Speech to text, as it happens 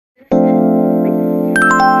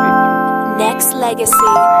Nexxlegacy.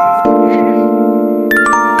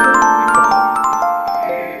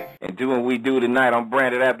 And do what we do tonight on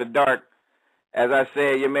Branded After Dark. As I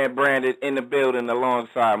said, your man Branded in the building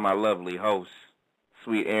alongside my lovely host,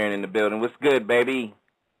 Sweet Aaron in the building. What's good, baby?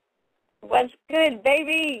 What's good,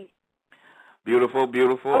 baby? Beautiful,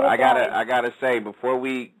 beautiful. I gotta say, before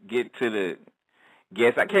we get to the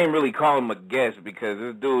guest, I can't really call him a guest because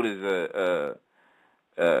this dude is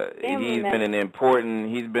he's been an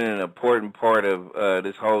important part of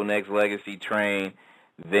this whole Nexxlegacy train,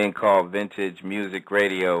 then called Vintage Music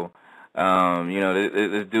Radio.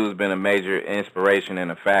 This dude's been a major inspiration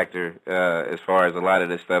and a factor as far as a lot of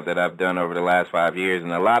the stuff that I've done over the last 5 years,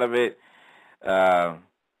 and a lot of it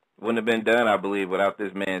wouldn't have been done, I believe, without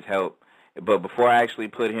this man's help. But before I actually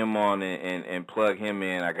put him on and plug him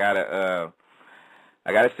in, I gotta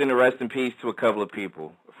send a rest in peace to a couple of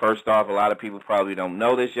people. First off, a lot of people probably don't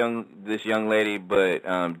know this young lady, but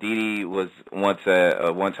Dee Dee was once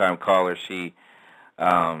a one-time caller. She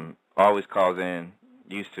always calls in,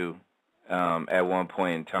 used to, at one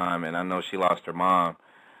point in time, and I know she lost her mom.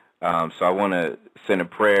 So I want to send a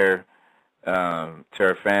prayer to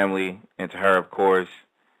her family and to her, of course,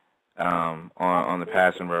 on the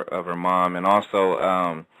passing of her mom. And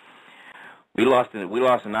also, we lost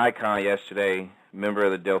an icon yesterday. Member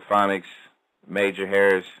of the Delphonics, Major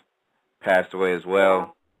Harris, passed away as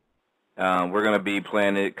well. We're going to be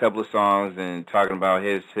playing a couple of songs and talking about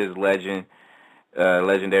his legendary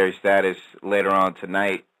status later on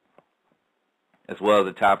tonight, as well as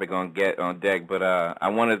the topic on deck. But I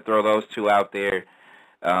wanted to throw those two out there.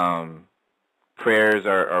 Prayers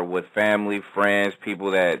are with family, friends,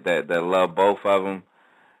 people that love both of them.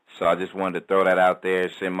 So I just wanted to throw that out there,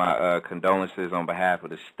 send my condolences on behalf of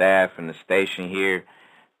the staff and the station here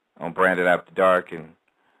on Branded After Dark, and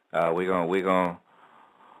we're gonna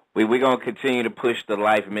continue to push the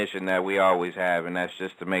life mission that we always have, and that's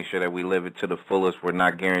just to make sure that we live it to the fullest. We're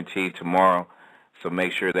not guaranteed tomorrow, so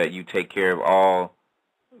make sure that you take care of all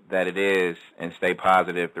that it is and stay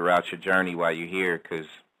positive throughout your journey while you're here, because,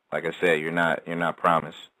 like I said, you're not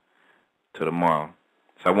promised to tomorrow.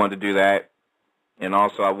 So I wanted to do that. And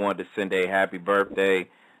also, I wanted to send a happy birthday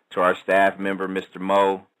to our staff member, Mr.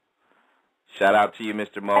 Mo. Shout out to you,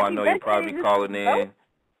 Mr. Mo. I know you're probably calling in.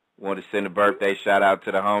 Want to send a birthday shout out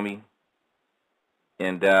to the homie.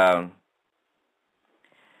 And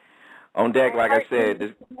on deck, like I said,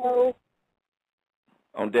 it's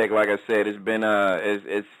been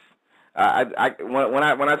when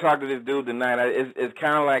I talk to this dude tonight, it's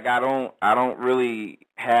kind of like I don't really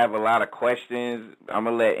have a lot of questions. I'm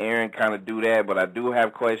gonna let Aaron kind of do that, but I do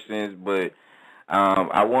have questions. But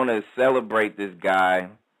I want to celebrate this guy,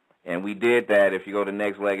 and we did that. If you go to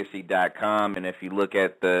Nexxlegacy.com, and if you look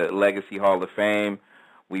at the Legacy Hall of Fame,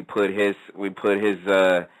 we put his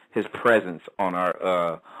presence on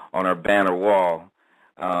our banner wall.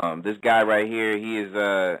 This guy right here, he's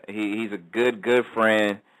a good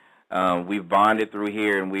friend. We've bonded through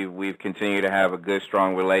here, and we've continued to have a good,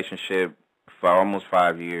 strong relationship for almost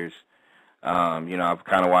 5 years. I've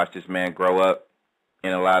kind of watched this man grow up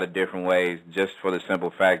in a lot of different ways, just for the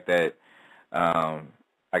simple fact that I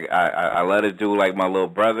let it do like my little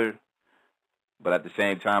brother, but at the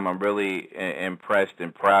same time, I'm really impressed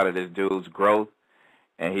and proud of this dude's growth,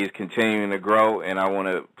 and he's continuing to grow, and I want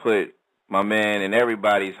to put my man and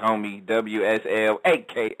everybody's homie, W.S.L,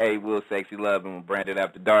 a.k.a. WillSexyLove, and Branded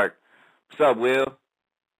After Dark. What's up, Will?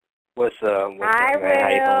 What's up? Hi,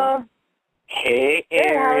 Will. Hey,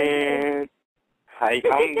 Aaron. I'm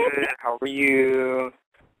good. How are you?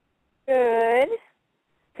 Good.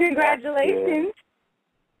 Congratulations. Good.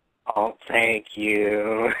 Oh, thank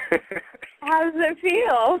you. How does it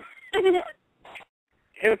feel? How does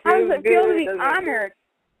it feel to be honored?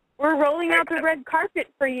 We're rolling out the red carpet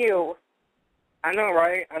for you. I know,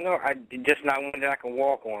 right? I know. I just not one that I can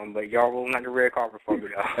walk on, but y'all rolling out the red carpet for me,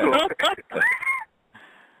 though.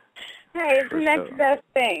 Hey, it's the next best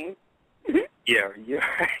thing. Yeah, you're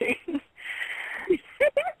right.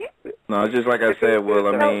 No, just like I said, Will,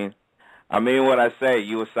 I mean what I say.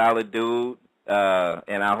 You a solid dude,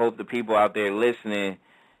 and I hope the people out there listening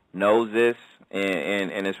knows this,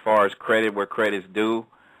 and as far as credit where credit's due,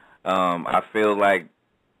 I feel like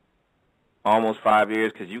almost 5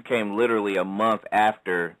 years, because you came literally a month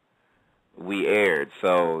after we aired.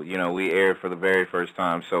 So, we aired for the very first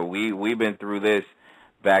time. So we've been through this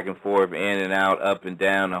back and forth, in and out, up and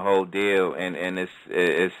down, the whole deal. And it's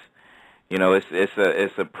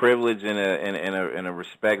a privilege and a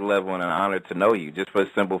respect level and an honor to know you, just for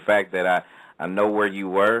the simple fact that I know where you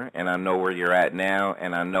were, and I know where you're at now,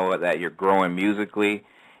 and I know that you're growing musically,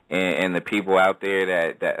 and the people out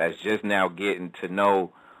there that's just now getting to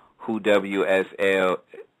know who WSL,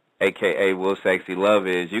 a.k.a. WillSexyLove,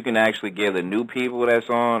 is, you can actually give the new people that's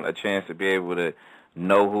on a chance to be able to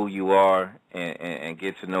know who you are and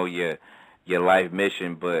get to know your life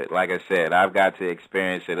mission. But like I said, I've got to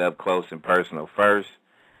experience it up close and personal first.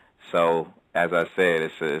 So as I said,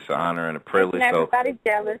 it's an honor and a privilege. Everybody's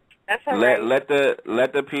jealous. That's all let right.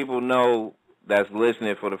 let the people know that's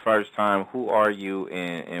listening for the first time, who are you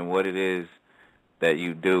and what it is that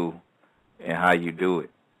you do and how you do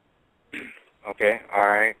it. Okay, all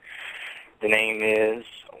right. The name is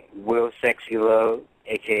WillSexyLove,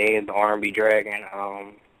 a.k.a. the R&B Dragon.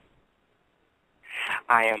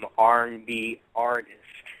 I am an R&B artist,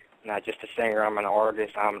 not just a singer. I'm an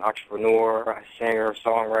artist. I'm an entrepreneur, a singer,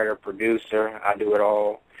 songwriter, producer. I do it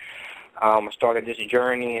all. I started this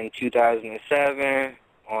journey in 2007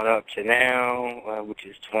 on up to now, which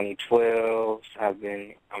is 2012.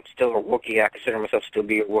 I'm still a rookie. I consider myself still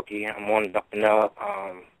be a rookie. I'm on the up and up.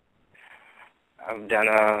 I've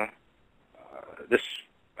done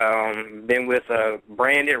been with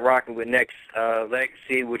Branded, rocking with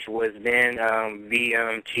Nexxlegacy, which was then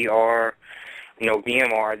VMTR,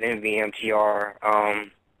 VMR, then VMTR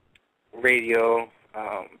radio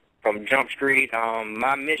from Jump Street.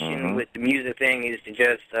 My mission with the music thing is to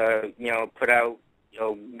just, put out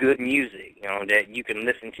good music, that you can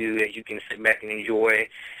listen to, that you can sit back and enjoy.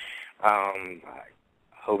 I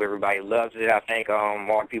hope everybody loves it. I thank all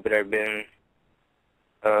the people that have been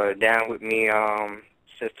down with me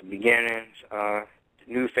since the beginnings. The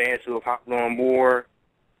new fans who have hopped on board.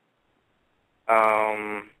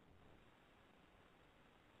 Let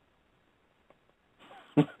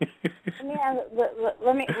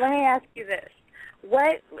me ask you this.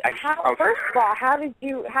 First of all, how did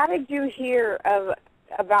you hear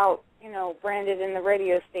about Branded in the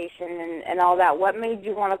radio station and all that? What made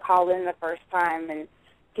you want to call in the first time and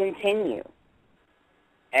continue?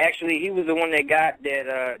 Actually, he was the one that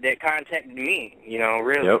that contacted me.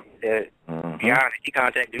 Really. Yep. To be honest, he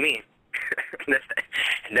contacted me.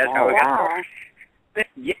 that's how it got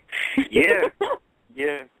started.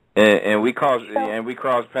 Yeah. And we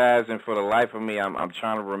crossed paths, and for the life of me, I'm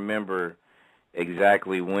trying to remember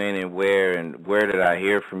exactly when and where did I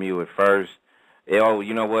hear from you at first.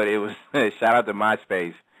 You know what? It was shout out to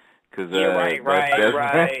MySpace. Right.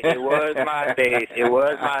 It was MySpace.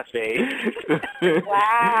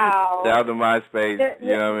 Wow. Shout out to MySpace.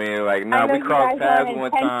 You know what I mean? We crossed paths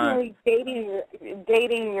one time.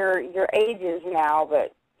 Dating your ages now,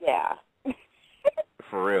 but yeah.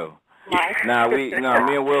 For real. Me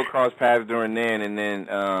and Will crossed paths during then, and then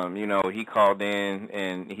he called in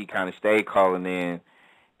and he kind of stayed calling in.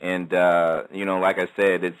 And like I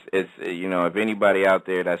said, it's if anybody out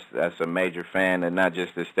there that's a major fan of not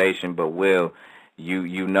just the station but Will,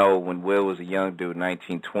 when Will was a young dude,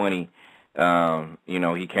 1920,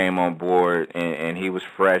 he came on board and he was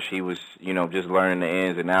fresh. He was just learning the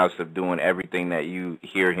ins and outs of doing everything that you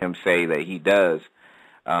hear him say that he does.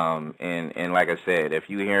 And like I said, if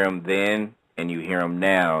you hear him then and you hear him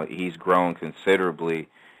now, he's grown considerably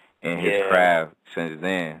in his craft since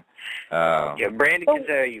then. Brandon can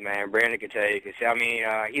tell you, man. Brandon can tell you. Cause,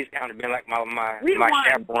 he's kind of been like my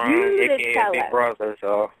chaperone, a.k.a. big brother,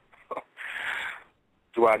 so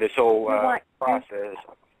throughout this whole process.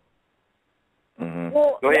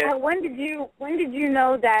 Well, when did you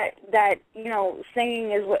know that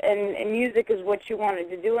singing is and music is what you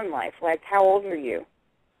wanted to do in life? Like, how old were you?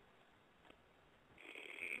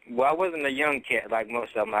 Well, I wasn't a young kid like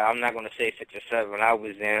most of them. I'm not going to say 6 or 7. I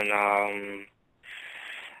was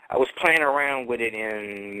I was playing around with it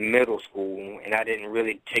in middle school, and I didn't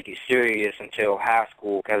really take it serious until high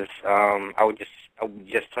school because I was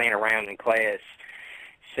just playing around in class,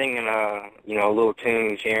 singing little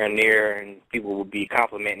tunes here and there, and people would be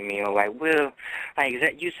complimenting me, like, "Will, like, is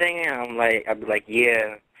that you singing?" I'd be like,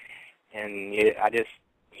 "Yeah," and I just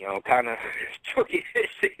kind of took it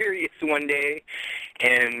serious one day,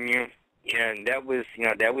 and that was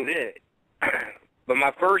it. But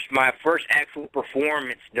my first actual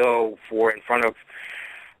performance, though, in front of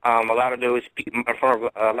a lot of those people, in front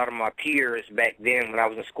of a lot of my peers back then when I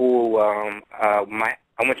was in school, I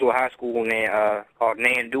went to a high school called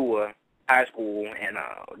Nandua High School, and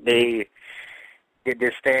they did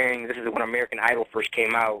this thing. This is when American Idol first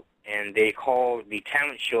came out, and they called the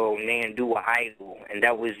talent show Nandua Idol, and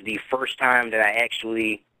that was the first time that I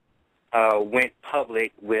actually went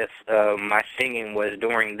public with my singing was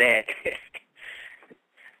during that.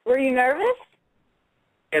 Were you nervous?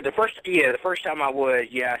 Yeah, the first time I was,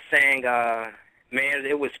 I sang, man,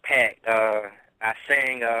 it was packed. I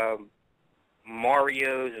sang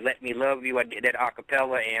Mario's Let Me Love You. I did that a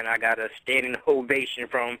cappella, and I got a standing ovation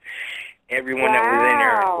from everyone that was in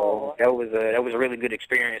there. So that was a really good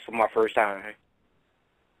experience for my first time.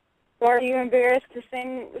 So are you embarrassed to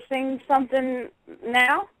sing something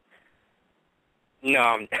now? No,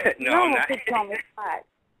 I'm not.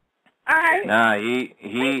 All right. Nah, he.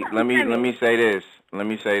 Let me say this. Let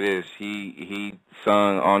me say this. He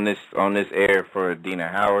sung on this air for Dina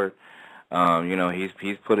Howard. You know, he's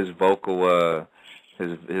put his vocal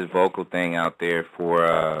his vocal thing out there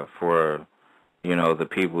for you know the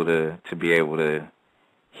people to be able to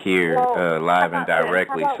hear live and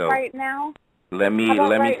directly. How about so right now? let me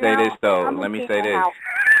say this though. Let me say this.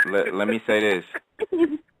 Let me say this.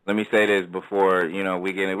 Let me say this before, you know,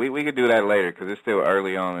 we get in. We could do that later because it's still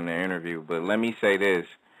early on in the interview. But let me say this,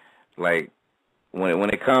 like when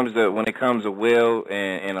it comes to Will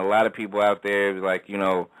and a lot of people out there, like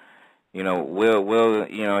Will, you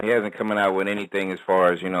know, he hasn't coming out with anything as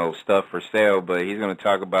far as stuff for sale, but he's going to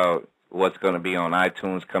talk about what's going to be on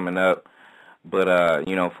iTunes coming up. But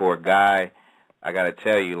you know, for a guy, I got to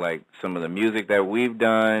tell you, like some of the music that we've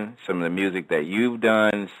done, some of the music that you've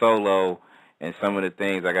done solo. And some of the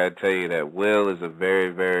things, I got to tell you that Will is a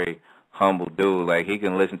very, very humble dude. Like, he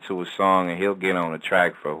can listen to a song and he'll get on a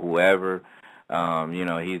track for whoever. You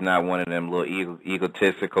know, he's not one of them little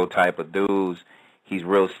egotistical type of dudes. He's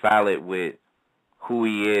real solid with who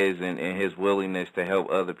he is and his willingness to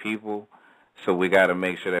help other people. So we got to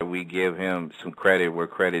make sure that we give him some credit where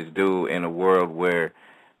credit's due in a world where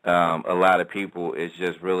a lot of people is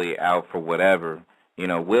just really out for whatever. You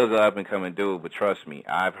know, Will's an up-and-coming dude, but trust me,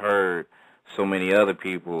 I've heard so many other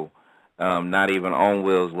people, not even on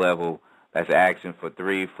Will's level, that's asking for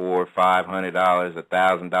 $300, $400, $500,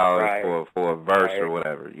 $1,000 for a verse or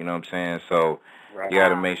whatever. You know what I'm saying? So you got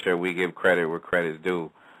to make sure we give credit where credit's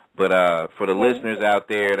due. But for the listeners out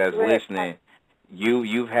there that's listening,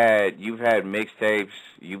 you've had mixtapes,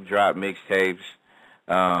 you've dropped mixtapes.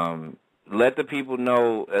 Let the people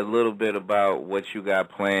know a little bit about what you got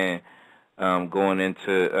planned going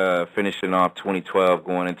into finishing off 2012,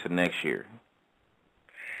 going into next year.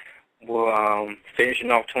 Well, finishing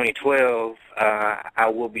off 2012, I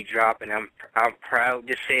will be dropping. I'm proud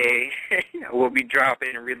to say I will be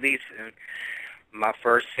dropping and releasing my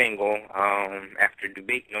first single after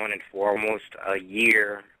debating on it for almost a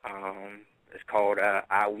year. It's called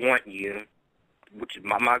 "I Want You," which is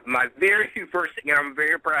my very first thing. I'm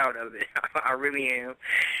very proud of it. I really am.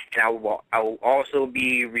 And I will also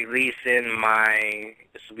be releasing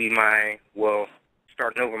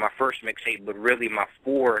starting over my first mixtape, but really my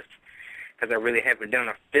fourth, because I really haven't done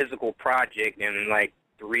a physical project in like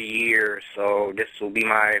 3 years. So this will be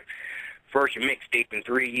my first mixtape in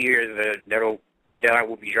 3 years that I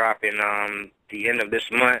will be dropping the end of this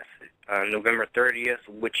month, November 30th,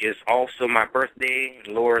 which is also my birthday.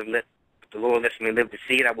 The Lord lets me live to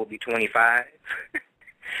see it. I will be 25.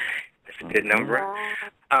 That's a good number.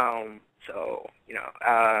 So,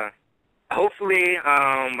 hopefully,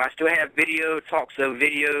 I still have talks of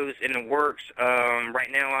videos in the works. Right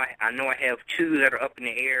now, I know I have 2 that are up in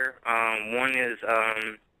the air. One is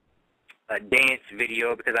a dance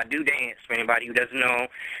video, because I do dance, for anybody who doesn't know.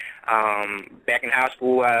 Back in high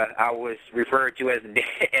school, I was referred to as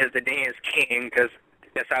the dance king, because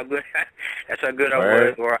that's how good I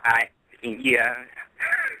was, or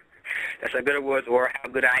that's how good it was, or how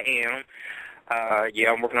good I am.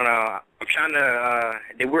 I'm working on I'm trying to,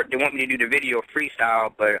 they want me to do the video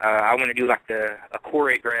freestyle, but I want to do like a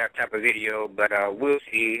choreographed type of video, but we'll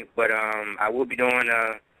see. But I will be doing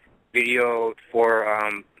a video for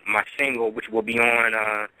my single, which will be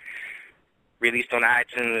on, released on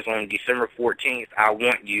iTunes on December 14th, "I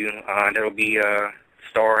Want You." That'll be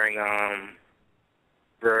starring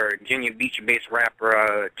Virginia Beach-based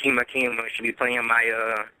rapper Kima. She'll be playing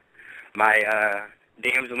my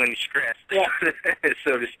damsel in distress,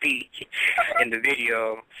 so to speak, in the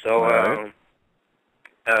video. So,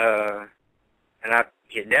 and that's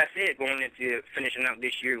it. Going into finishing up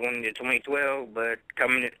this year, going into 2012, but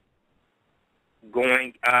going into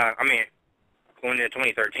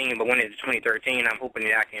 2013. But going into 2013, I'm hoping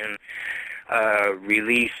that I can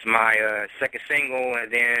release my second single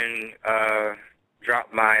and then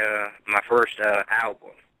drop my first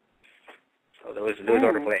album. So those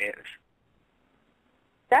are the plans.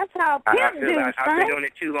 That's how I've been doing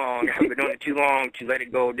it too long. I've been doing it too long to let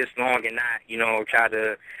it go this long and not, try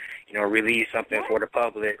to, release something for the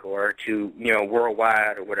public or to,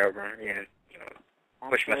 worldwide or whatever, and,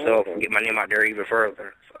 push myself and get my name out there even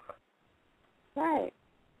further. So. Right.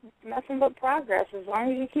 Nothing but progress. As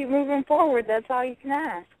long as you keep moving forward, that's all you can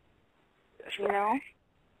ask. That's right.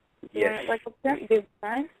 Doing it like a pimp do,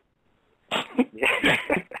 right?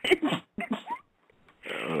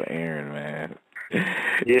 Oh, Aaron, man.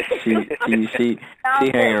 Yeah. She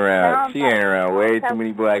hanging around. She hanging around way too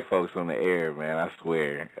many black folks on the air, man. I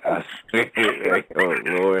swear. Oh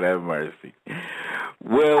Lord have mercy.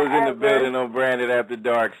 Will is in the building on Branded After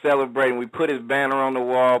Dark, celebrating. We put his banner on the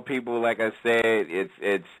wall. People, like I said,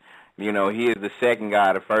 it's you know, he is the second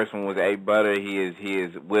guy. The first one was A Butter.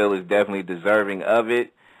 Will is definitely deserving of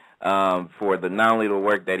it. For not only the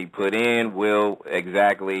work that he put in. Will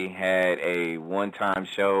exactly had a one-time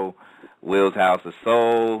show, Will's House of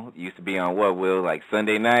Soul. Used to be on what, Will, like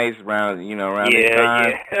Sunday nights around this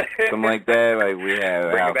time, something like that. Like we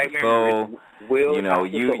had House of Soul. Will,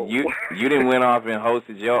 you didn't went off and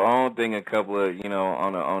hosted your own thing a couple of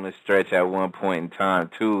on a stretch at one point in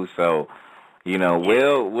time too. So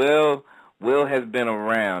Will has been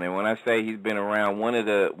around, and when I say he's been around, one of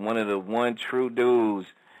the true dudes.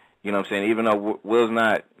 You know what I'm saying? Even though Will's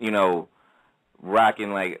not,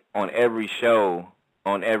 rocking like on every show,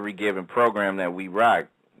 on every given program that we rock,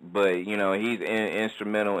 but, he's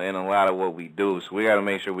instrumental in a lot of what we do. So we got to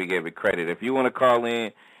make sure we give it credit. If you want to call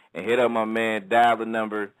in and hit up my man, dial the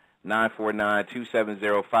number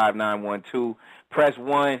 949-270-5912. Press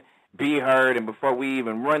 1, be heard. And before we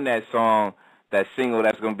even run that song, that single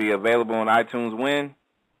that's going to be available on iTunes when,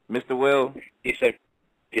 Mr. Will?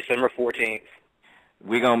 December 14th.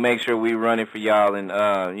 We're going to make sure we run it for y'all. And,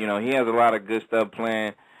 he has a lot of good stuff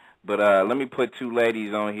planned. But let me put two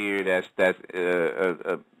ladies on here that's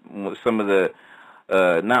some of the,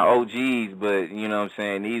 not OGs, but, you know what I'm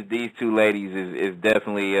saying, these two ladies is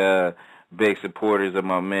definitely big supporters of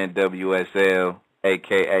my man W.S.L,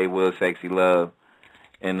 a.k.a. WillSexyLove.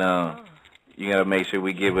 And you got to make sure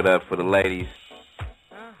we give it up for the ladies.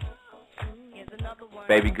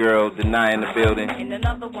 Baby girl, Deny in the building. And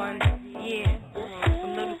another one, yeah.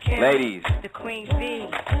 Ladies. The Queen Bee.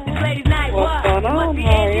 This ladies' night. What's going on?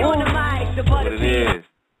 What it is.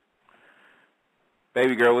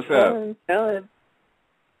 Baby girl, what's up? Good.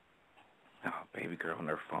 Oh, baby girl on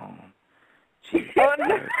her phone.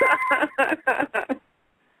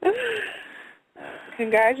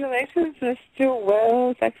 Congratulations, Mr.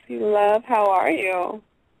 WillSexyLove. How are you?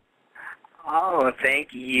 Oh,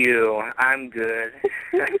 thank you. I'm good.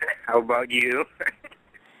 How about you?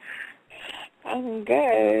 I'm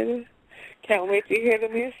good. Can't wait to hear the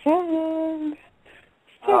new song.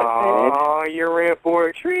 Oh, you're in for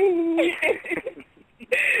a treat.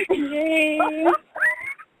 Yay.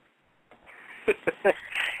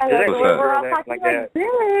 We're all talking like that.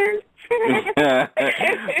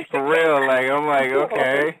 For real, I'm like,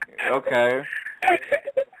 okay.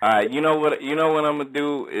 All right, you know what I'm gonna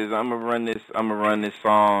do is I'm gonna run this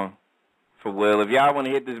song for Will. If y'all want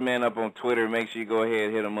to hit this man up on Twitter, make sure you go ahead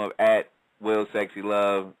and hit him up at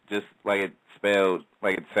WillSexyLove, just like it spelled,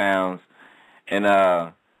 like it sounds. And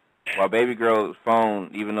while baby girl's phone,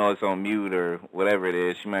 even though it's on mute or whatever it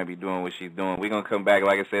is, she might be doing what she's doing. We're gonna come back.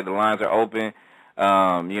 Like I said, the lines are open.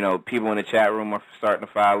 People in the chat room are starting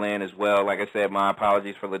to file in as well. Like I said, my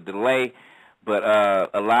apologies for the delay, but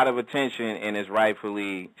a lot of attention, and it's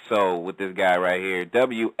rightfully so with this guy right here,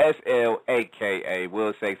 W.S.L, a.k.a.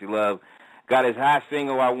 WillSexyLove, got his hot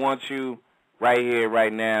single, I Want You, right here,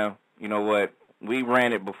 right now. You know what? We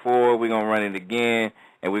ran it before. We're going to run it again,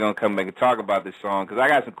 and we're going to come back and talk about this song because I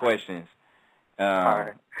got some questions.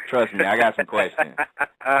 Right. Trust me, I got some questions.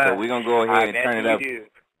 So we're going to go ahead and turn it up.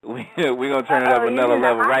 We're going to turn it up another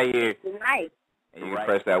level right here. Nice. And you can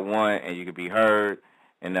press that 1, and you can be heard.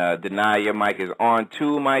 And Deny, your mic is on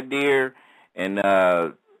too, my dear. And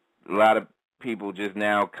a lot of people just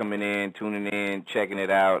now coming in, tuning in, checking it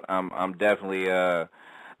out. I'm definitely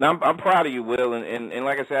I'm proud of you, Will. And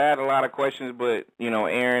like I said, I had a lot of questions, but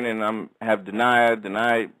Aaron and have denied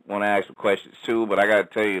want to ask some questions too. But I got to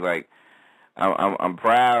tell you, I'm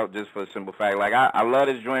proud just for the simple fact. I love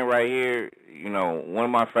this joint right here. One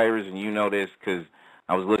of my favorites, and you know this because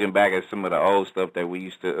I was looking back at some of the old stuff that we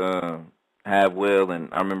used to have, Will, and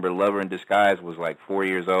I remember Lover in Disguise was like 4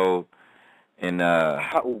 years old. And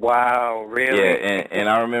wow, really? Yeah, and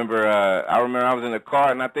I remember I was in the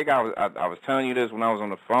car, and I think I was telling you this when I was on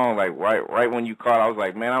the phone, like right when you called, I was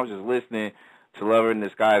like, man, I was just listening to Lover in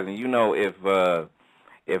Disguise, and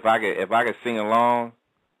if I could sing along,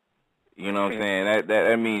 you know what I'm saying,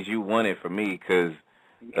 that means you won it for me, because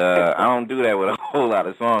I don't do that with a whole lot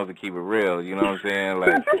of songs, to keep it real, you know what I'm saying?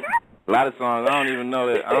 Like a lot of songs I don't even know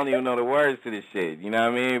the words to this shit, you know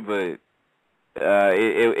what I mean? But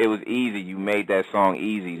it was easy. You made that song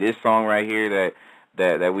easy. This song right here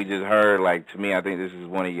that we just heard, like, to me, I think this is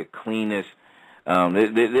one of your cleanest.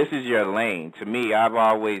 This is your lane. To me, I've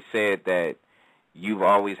always said that you've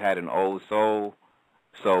always had an old soul,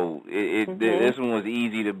 So this one was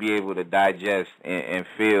easy to be able to digest and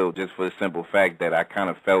feel, just for the simple fact that I kind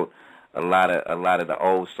of felt a lot of the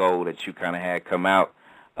old soul that you kind of had come out.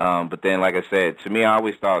 But then, like I said, to me, I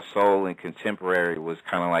always thought soul and contemporary was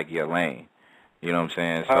kind of like your lane. You know what I'm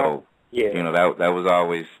saying? So you know that was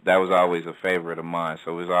always a favorite of mine.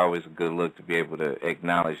 So it was always a good look to be able to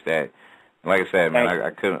acknowledge that. Like I said, man,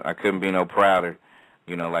 I couldn't be no prouder.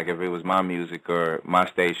 You know, like if it was my music or my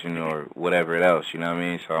station or whatever else, you know what I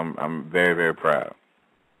mean? So I'm very, very proud.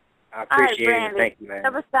 I appreciate it. Thank you, man.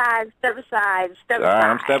 Step aside. All right,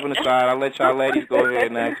 I'm stepping aside. I'll let y'all ladies go ahead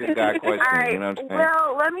and ask this guy questions. All right. You know what I'm saying?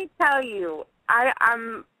 Well, let me tell you,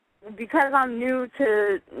 because I'm new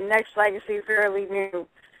to Nexxlegacy, fairly new.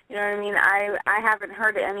 You know what I mean? I haven't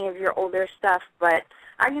heard any of your older stuff, but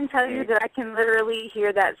I can tell you that I can literally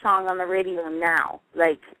hear that song on the radio now.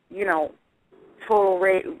 Like, you know, total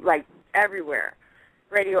like everywhere,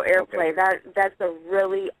 radio airplay. Okay. That's a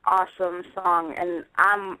really awesome song, and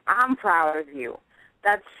I'm proud of you.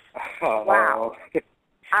 That's wow.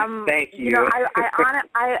 Thank you. You know,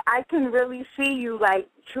 I can really see you like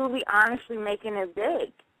truly, honestly making it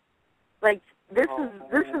big. Like this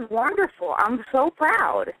is wonderful. I'm so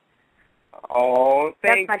proud. Oh,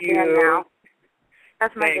 thank you. That's my jam now.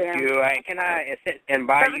 That's my jam. Thank you. And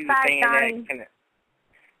by you saying that,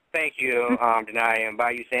 thank you, Denai. And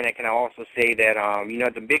by you saying that, can I also say that, you know,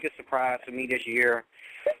 the biggest surprise for me this year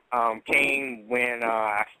came when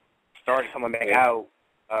I started coming back out,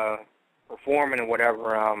 performing and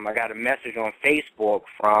whatever. I got a message on Facebook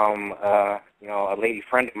from, you know, a lady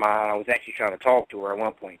friend of mine. I was actually trying to talk to her at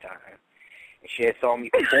one point in time. And she had saw me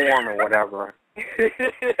perform or whatever.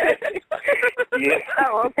 Yeah.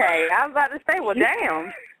 Oh, okay. I was about to say, well,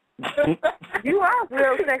 damn. You are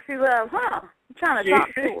WillSexyLove, huh? I'm trying to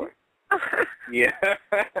talk to her. Yeah.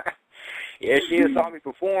 Yeah, she had saw me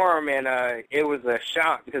perform, and it was a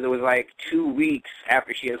shock because it was like 2 weeks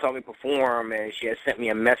after she had saw me perform, and she had sent me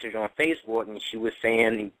a message on Facebook, and she was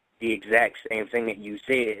saying the exact same thing that you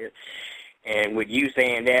said. And with you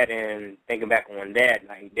saying that and thinking back on that,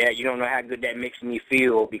 like that, you don't know how good that makes me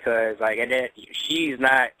feel because, like, that she's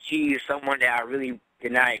someone that I really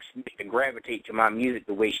did not expect to gravitate to my music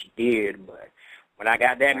the way she did. But when I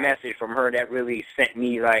got that message from her, that really sent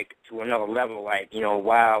me, like, to another level. Like, you know,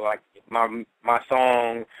 wow, like, my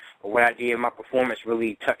song or what I did, my performance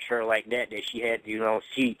really touched her like that, that she had, you know,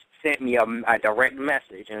 she sent me a direct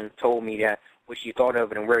message and told me that what she thought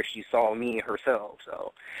of it and where she saw me herself.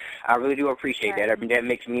 So I really do appreciate that. I mean, that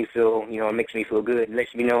makes me feel, you know, it makes me feel good. It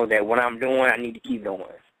lets me know that what I'm doing, I need to keep doing.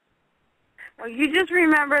 Well, you just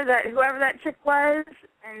remember that whoever that chick was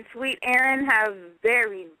and Sweet Aaron have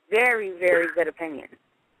very, very, very good opinions.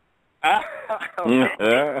 All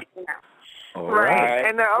right.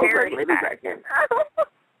 And they're over. Wait a second.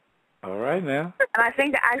 All right now. And I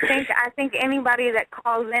think anybody that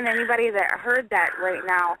calls in, anybody that heard that right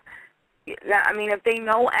now, I mean, if they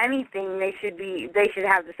know anything, they should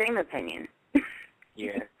have the same opinion.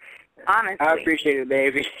 Yeah. Honestly. I appreciate it,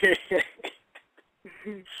 baby.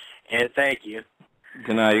 And thank you.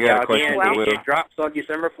 Now, you got a question for Will? It drops on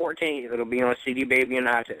December 14th. It'll be on CD Baby and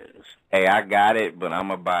iTunes. Hey, I got it, but I'm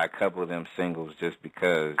going to buy a couple of them singles just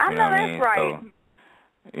because, I you know what I mean? That's right.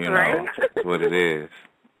 So, you know, that's what it is.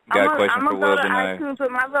 You got a question for Will tonight? I'm going to go to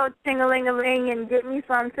iTunes with my little ting-a-ling-a-ling and get me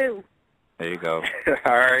some, too. There you go.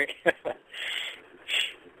 All right.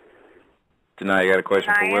 Tonight, you got a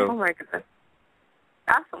question for Will? Oh, my goodness.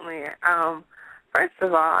 Absolutely. First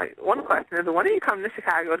of all, one question is, when do you come to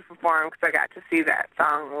Chicago to perform? Because I got to see that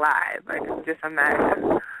song live. Like, just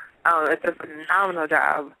imagine. It's just a phenomenal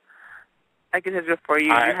job. Like I said before,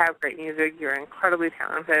 you have great music. You're incredibly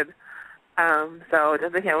talented. So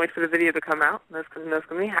definitely can't wait for the video to come out. That's going to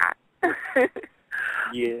be hot.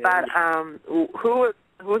 Yeah. But who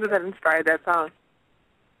was it that inspired that song?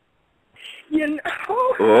 You know.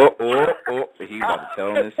 Oh. He's about to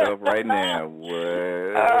tell himself right now. What?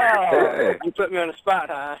 You put me on the spot,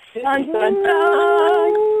 huh?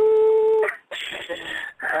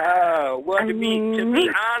 Well, to be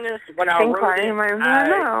honest, when I wrote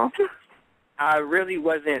it, I really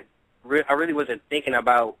wasn't thinking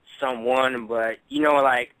about someone, but you know,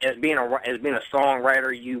 like as being a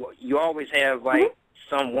songwriter, you always have like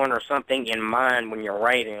someone or something in mind when you're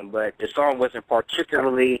writing. But the song wasn't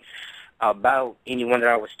particularly about anyone that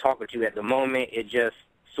I was talking to at the moment. It just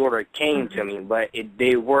sort of came to me, but it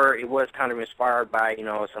was kind of inspired by, you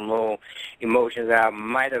know, some little emotions that I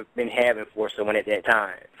might have been having for someone at that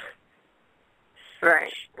time.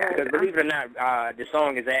 Right. Because believe it or not, the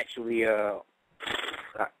song is actually I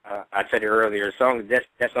said it earlier. That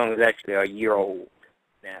song is actually a year old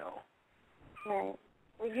now. Right.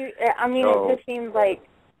 Well, it just seems like,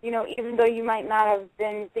 even though you might not have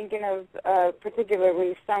been thinking of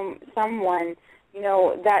particularly someone,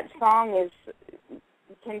 that song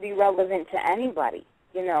can be relevant to anybody,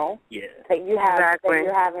 that you have that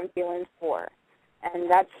you're having feelings for, and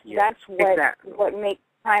that's what makes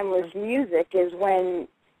timeless music is when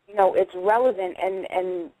it's relevant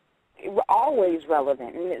and always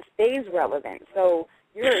relevant and it stays relevant. So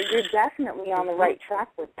you're definitely on the right track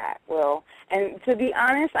with that, Will. And to be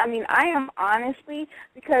honest, I am honestly,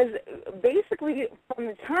 because basically from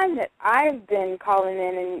the time that I've been calling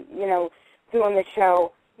in and doing the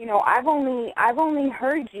show, I've only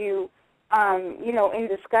heard you, in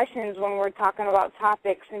discussions when we're talking about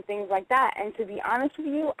topics and things like that. And to be honest with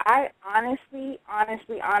you, I honestly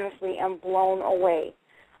am blown away.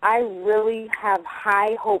 I really have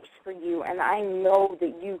high hopes for you, and I know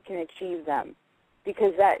that you can achieve them.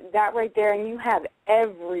 Because that right there, and you have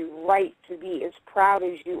every right to be as proud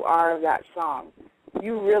as you are of that song.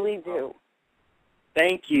 You really do.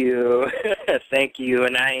 Thank you. Thank you,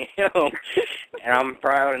 and I am. And I'm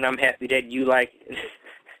proud and I'm happy that you like it.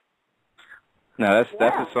 No,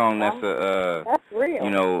 that's a song that's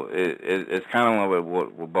real. It's kind of like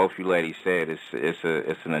what both you ladies said.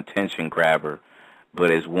 It's an attention grabber,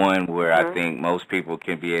 but it's one where I think most people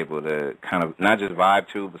can be able to kind of not just vibe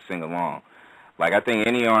to, but sing along. Like I think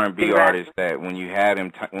any R&B artist that when you had him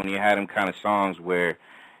kind of songs where,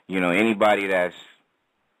 anybody that's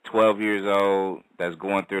 12 years old that's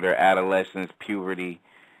going through their adolescence, puberty,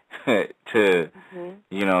 to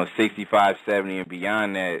 65, 70 and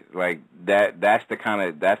beyond that, like that's the kind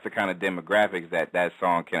of demographics that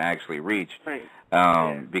song can actually reach,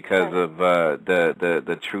 because of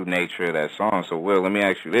the true nature of that song. So Will, let me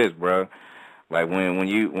ask you this, bro. Like when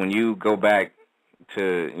you go back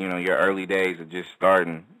to your early days of just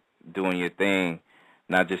starting doing your thing,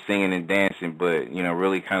 not just singing and dancing, but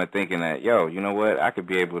really kind of thinking that, you know what, I could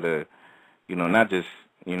be able to not just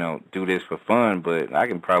do this for fun, but I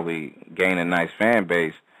can probably gain a nice fan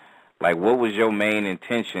base. Like, what was your main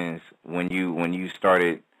intentions when you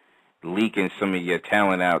started leaking some of your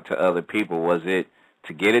talent out to other people? Was it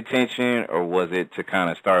to get attention, or was it to kind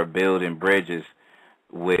of start building bridges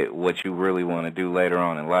with what you really want to do later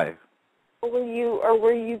on in life? Or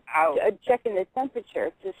were you checking the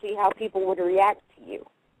temperature to see how people would react to you?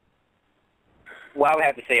 Well, I would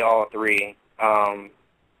have to say all three,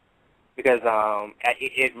 because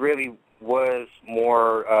it really was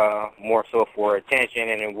more so for attention,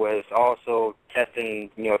 and it was also testing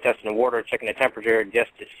the water, checking the temperature,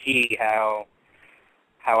 just to see how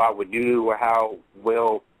I would do or how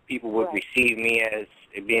well people would receive me as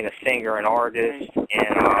being a singer and artist,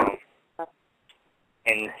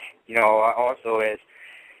 and also as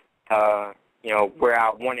where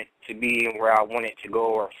I wanted to be and where I wanted to go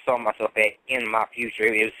or saw myself at in my future.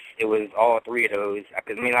 It was all three of those.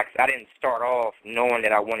 Because I didn't start off knowing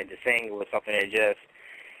that I wanted to sing. It was something that just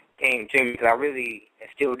came to me, because I really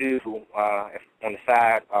still do on the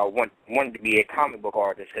side wanted to be a comic book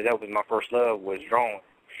artist, because that was my first love, was drawing,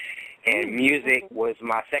 and music was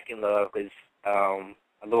my second love. Because a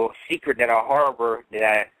little secret that I harbor,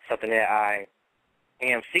 something that I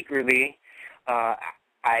am secretly,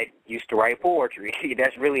 I used to write poetry.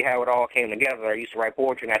 That's really how it all came together. I used to write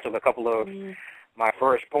poetry, and I took a couple of my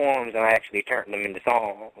first poems and I actually turned them into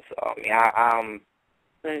songs. So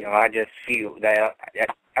I just feel that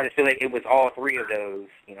I just feel like it was all three of those,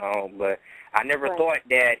 But I never thought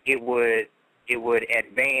that it would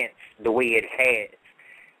advance the way it has.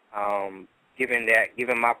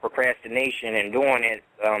 Given my procrastination and doing it,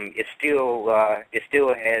 it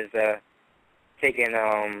still has taken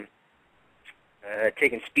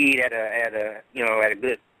speed at a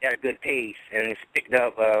good pace, and it's picked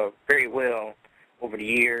up very well over the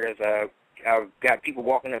years. I've got people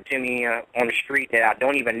walking up to me on the street that I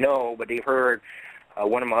don't even know, but they've heard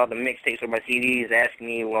one of my other mixtapes or my CDs, asking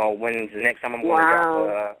me, well, when's the next time I'm going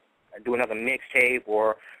to do another mixtape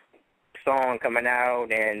or song coming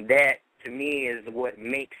out, and that to me is what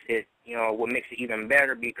makes it even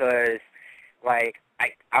better, because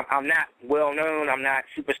I'm not well known, I'm not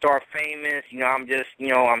superstar famous, I'm just,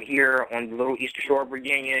 I'm here on the little Eastern Shore of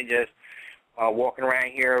Virginia, just walking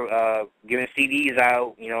around here, giving CDs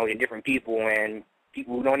out, to different people, and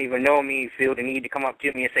people who don't even know me feel the need to come up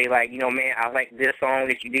to me and say, man, I like this song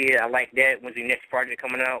that you did, I like that, when's the next project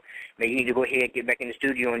coming out, man, you need to go ahead, get back in the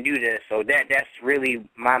studio and do this. So that's really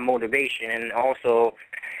my motivation, and also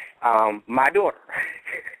my daughter.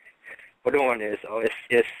 For doing this. So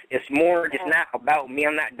it's more, it's not about me.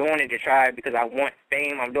 I'm not doing it to try because I want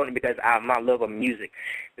fame. I'm doing it because my love of music.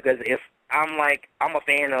 Because if I'm a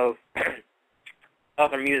fan of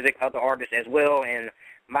other music, other artists as well, and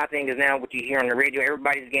my thing is now what you hear on the radio,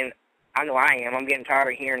 everybody's getting, I know I am, I'm getting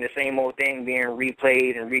tired of hearing the same old thing being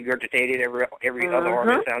replayed and regurgitated. Every other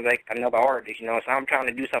artist sounds like another artist, you know. So I'm trying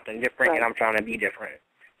to do something different, and I'm trying to be different.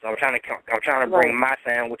 So I'm trying to bring my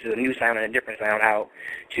sound, which is a new sound and a different sound, out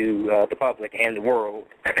to the public and the world.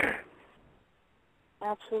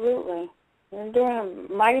 Absolutely. You're doing a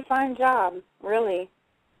mighty fine job, really.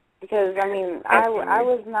 Because, I mean, I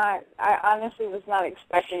honestly was not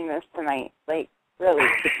expecting this tonight. Like, really.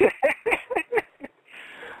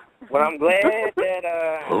 Well, I'm glad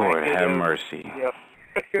that, Lord have mercy. Yeah.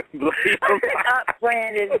 Up,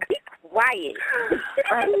 Brandon. Be quiet.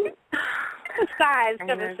 Right?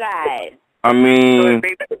 Step aside. I mean,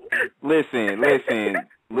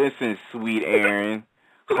 listen, sweet Aaron,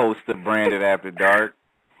 host of Branded After Dark.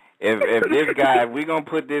 If this guy, we're gonna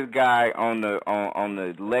put this guy on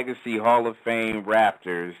the Legacy Hall of Fame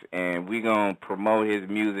rafters, and we're gonna promote his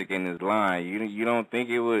music and his line. You don't think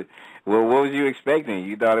it would? Well, what was you expecting?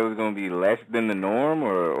 You thought it was gonna be less than the norm,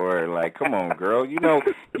 or like, come on, girl. You know,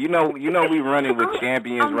 we running with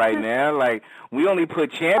champions right now. Like, we only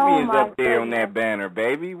put champions up there on that banner,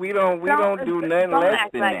 baby. We don't do nothing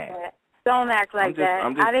less than that. Don't act like that.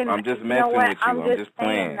 I'm just messing with you. I'm just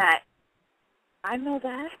playing. I know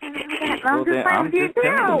that. I'm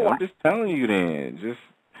just telling you then.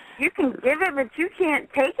 You can give it, but you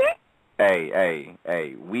can't take it. Hey.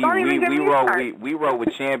 We roll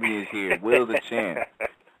with champions here. Will's a champ.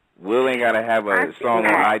 Will ain't gotta have a song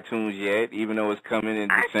on iTunes yet, even though it's coming in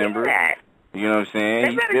December. You know what I'm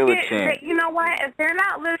saying? He's still a champ. You know what? If they're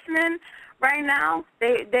not listening right now,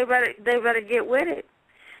 they better get with it.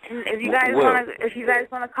 And if you guys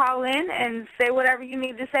want to call in and say whatever you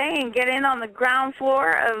need to say and get in on the ground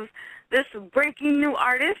floor of this breaking new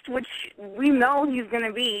artist, which we know he's going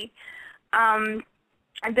to be,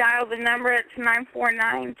 dial the number. It's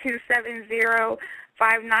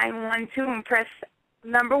 949-270-5912 and press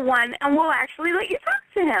number 1, and we'll actually let you talk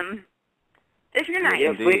to him. If you're nice.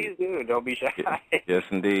 Yes, please do. Don't be shy. Yes,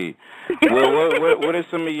 indeed. Well, what are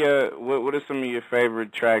some of your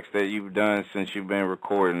favorite tracks that you've done since you've been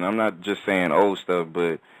recording? I'm not just saying old stuff,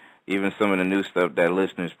 but even some of the new stuff that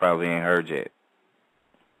listeners probably ain't heard yet.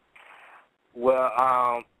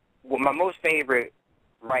 Well, my most favorite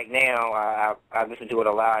right now, I listen to it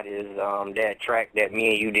a lot, is that track that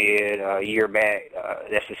me and you did a year back.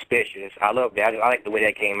 That's Suspicious. I love that. I like the way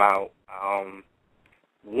that came out.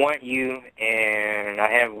 Want You, and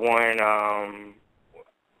I have one,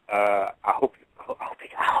 I hope it's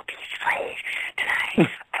played tonight.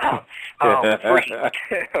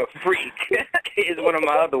 Freak is one of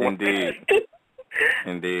my other ones.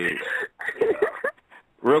 Indeed.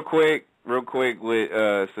 Real quick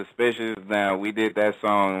with Suspicious. Now, we did that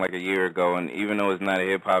song like a year ago, and even though it's not a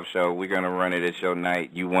hip-hop show, we're going to run it at your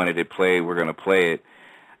night. You wanted it played, we're going to play it.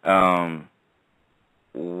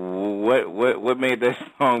 What made that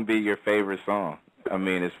song be your favorite song? I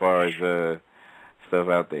mean, as far as stuff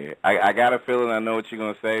out there. I got a feeling I know what you're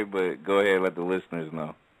going to say, but go ahead and let the listeners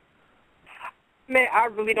know. Man, I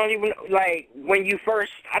really don't even, like, when you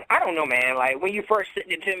first, I don't know, man, like, when you first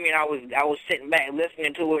sent it to me and I was sitting back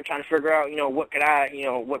listening to it, trying to figure out, what could I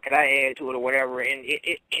add to it or whatever, and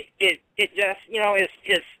it just,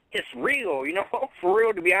 it's real, for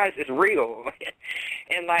real, to be honest, it's real.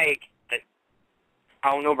 And, like, I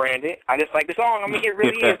don't know, Brandon. I just like the song. I mean, it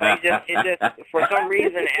really is. It just, for some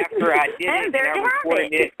reason, after I did it and I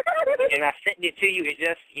recorded it and I sent it to you, it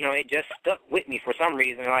just stuck with me for some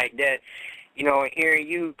reason. Like that, hearing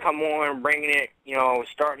you come on, bringing it,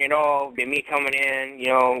 starting it off, then me coming in,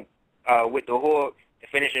 with the hook to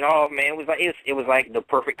finish it off, man, it was like the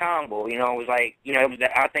perfect combo. It was like,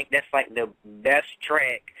 I think that's like the best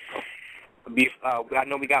track. I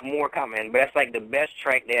know we got more coming, but that's like the best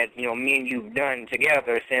track that, me and you've done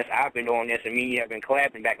together since I've been doing this, and me and you have been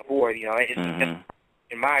collabing back and forth. It's just,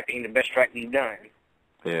 in my opinion, the best track we've done.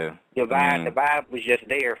 Yeah. The vibe was just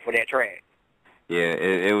there for that track. Yeah,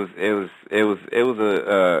 it was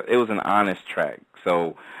an honest track.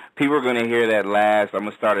 So people are gonna hear that last. I'm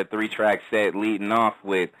gonna start a 3-track set leading off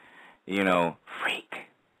with, Freak.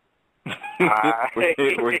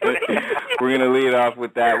 We're gonna lead off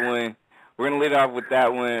with that one. We're going to lead off with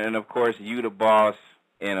that one, and, of course, You the Boss,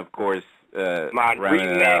 and, of course, rounding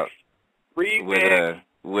it out with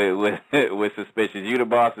Suspicious. You the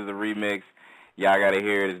Boss is a remix. Y'all got to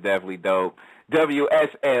hear it. It's definitely dope.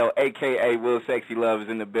 W.S.L, a.k.a. WillSexyLove, is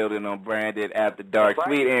in the building on Branded After Dark. Right.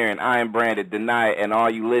 Sweet Aaron, I am Branded tonight, and all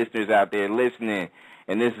you listeners out there listening.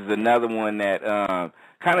 And this is another one that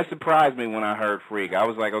kind of surprised me when I heard Freak. I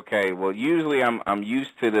was like, okay, well, usually I'm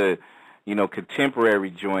used to the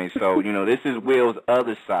contemporary joints. So, this is Will's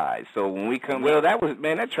other side. So when we come, Will,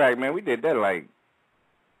 that track, man, we did that like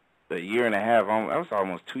a year and a half. I was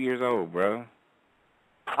almost 2 years old, bro.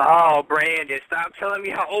 Oh, Brandon, stop telling me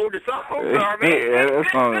how old the songs are, man. Yeah,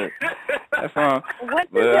 that's fine. What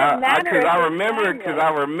does it matter? Because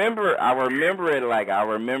I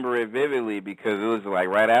remember it vividly because it was like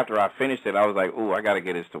right after I finished it, I was like, ooh, I got to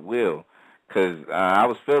get this to Will. Because I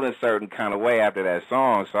was feeling a certain kind of way after that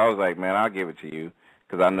song, so I was like, man, I'll give it to you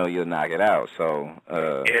because I know you'll knock it out. So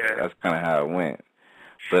that's kind of how it went.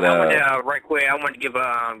 But right quick, I want to give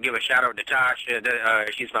a shout out to Tasha.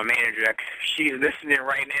 She's my manager. She's listening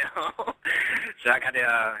right now. So I got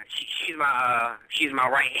to. She's my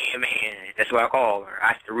right hand man. That's what I call her.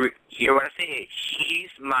 You hear what I said?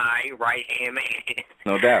 She's my right hand man.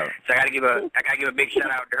 No doubt. So I got to give a big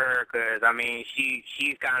shout out to her because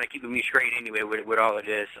she's kind of keeping me straight anyway with all of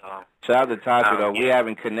this. So. Shout out to Tasha though. We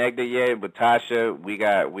haven't connected yet, but Tasha, we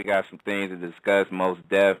got some things to discuss. Most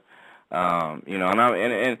def. And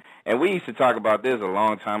we used to talk about this a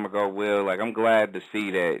long time ago, Will. Like, I'm glad to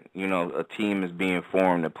see that, a team is being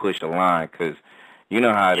formed to push the line, because you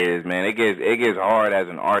know how it is, man. It gets hard as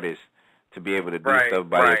an artist to be able to do stuff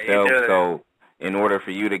by yourself. So, in order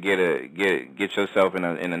for you to get yourself in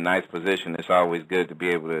a nice position, it's always good to be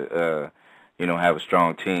able to, have a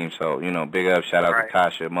strong team. So, big up, shout out to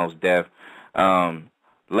Tasha, most def.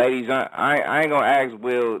 Ladies, I ain't gonna ask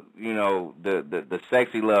Will, the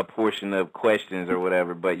sexy love portion of questions or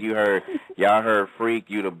whatever, but y'all heard Freak,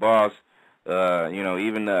 You the Boss,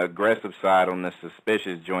 even the aggressive side on the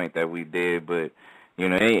suspicious joint that we did, but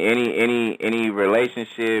any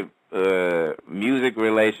relationship, music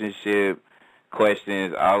relationship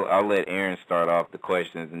questions, I'll let Aaron start off the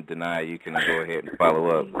questions, and Denia, you can go ahead and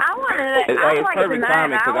follow up. It's perfect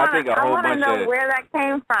timing because I think a whole bunch of. I want to know where that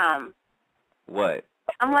came from. What?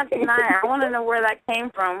 I'm like Denia. I want to know where that came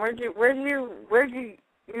from. Where'd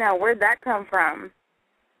that come from?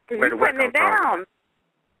 Because you're putting it down.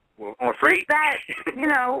 Well, on Freak? That,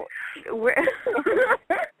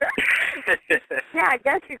 yeah, I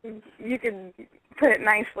guess you can put it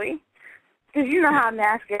nicely. Because you know how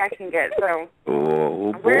nasty I can get, so.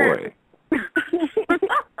 Oh boy.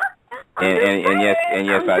 and yes,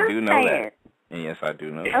 I do know that. And yes, I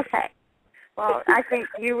do know that. Okay. Well, I think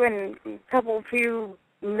you and a few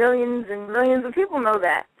millions and millions of people know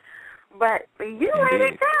that. But you laid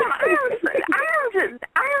it down. I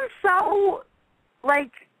am so,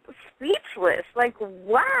 speechless.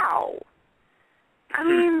 Wow. I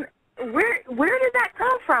mean, where did that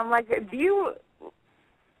come from? How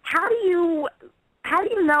do you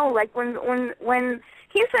know, when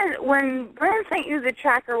he said, when Brandon sent you the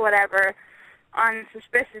track or whatever on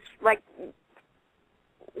Suspicious,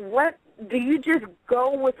 what, do you just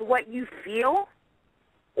go with what you feel?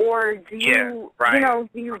 Or do you,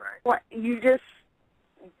 you just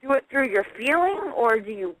do it through your feeling? Or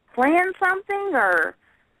do you plan something? Or,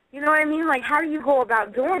 you know what I mean? How do you go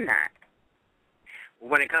about doing that?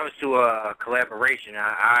 When it comes to a collaboration,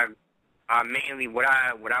 I mainly, what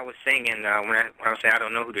I was singing, when I say I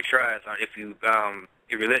don't know who to trust, if you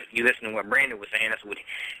listen to what Brandon was saying, that's what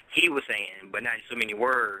he was saying, but not so many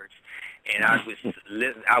words. And I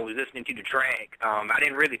was listening to the track. I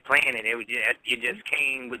didn't really plan it. It just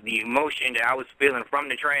came with the emotion that I was feeling from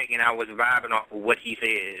the track, and I was vibing off of what he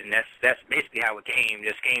said. And that's basically how it came.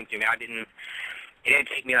 Just came to me. It didn't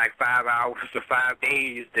take me 5 hours or 5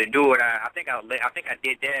 days to do it. I think I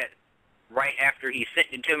did that right after he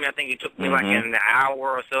sent it to me. I think it took me an hour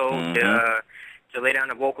or so to lay down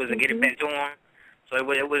the vocals and get it back to him. So it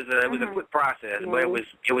was a quick process, but it was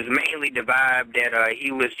mainly the vibe that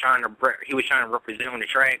he was trying to represent on the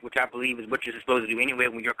track, which I believe is what you're supposed to do anyway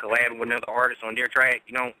when you're collabing with another artist on their track.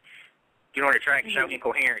 You don't get on the track and shout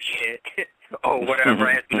incoherent shit or whatever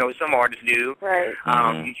as some artists do. Right.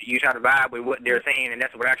 You try to vibe with what they're saying, and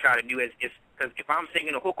that's what I try to do. Is because if I'm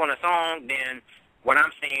singing a hook on a song, then what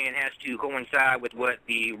I'm saying has to coincide with what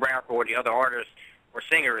the rapper or the other artist or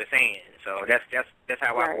singer is saying. So that's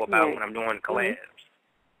how I go about when I'm doing collabs.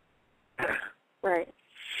 Right.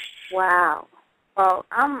 Wow. Well,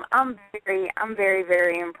 I'm very,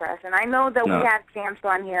 very impressed, and I know that we have champs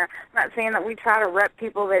on here. I'm not saying that we try to rep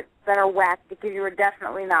people that are whack, because you are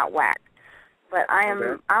definitely not whack. But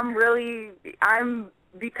I'm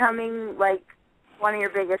becoming one of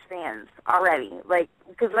your biggest fans already.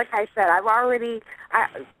 Because I said,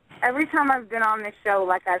 every time I've been on this show,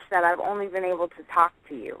 like I've said, I've only been able to talk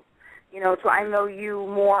to you. So I know you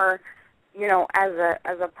more,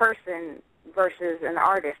 as a person versus an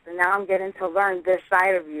artist, and now I'm getting to learn this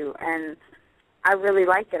side of you, and I really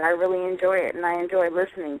like it. I really enjoy it, and I enjoy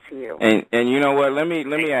listening to you. And you know what? Let me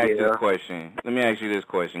ask you this question. Let me ask you this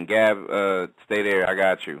question. Gab, stay there. I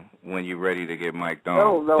got you when you're ready to get mic'd on.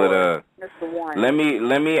 Oh Lord, but Mr. Warren. let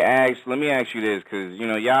me ask you this, because you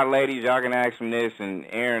know y'all ladies, y'all can ask him this, and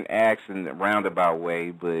Aaron asks in a roundabout way,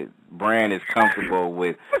 but Brand is comfortable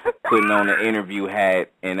with putting on the interview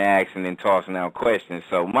hat and asking and tossing out questions.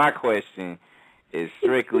 So my question is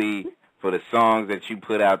strictly for the songs that you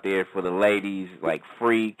put out there for the ladies, like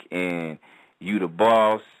Freak and You the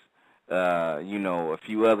Boss, you know, a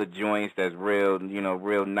few other joints that's real, you know,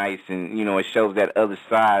 real nice, and, you know, it shows that other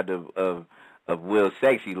side of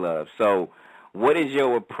WillSexyLove. So what is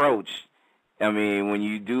your approach, I mean, when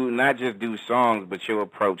you do, not just do songs, but your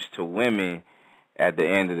approach to women at the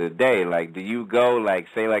end of the day? Like, do you go, like,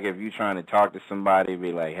 say, like, if you're trying to talk to somebody,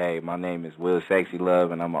 be like, hey, my name is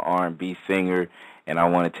WillSexyLove, and I'm an R&B singer, and I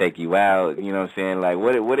want to take you out, you know what I'm saying? Like,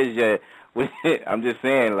 what is your, I'm just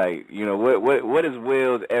saying, like, you know, what is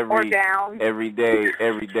Will's every day?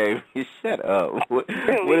 Shut up. What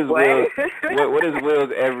is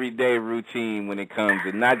Will's everyday routine when it comes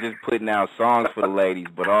to not just putting out songs for the ladies,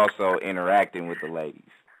 but also interacting with the ladies?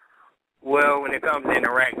 Well, when it comes to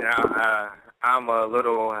interacting, I'm a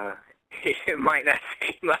little, it might not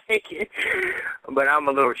seem like it, but I'm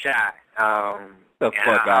a little shy. The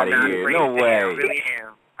fuck out of here. No way. I really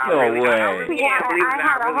am. No way. I really am. Believe it or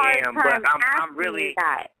not, I really am. But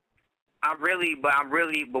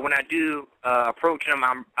but when I do approach them,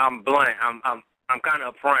 I'm blunt. I'm kind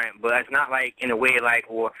of upfront, but it's not like in a way like,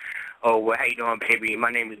 well, how you doing, baby?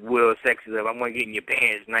 My name is WillSexyLove. I want to get in your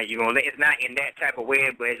pants. Now, you know, it's not in that type of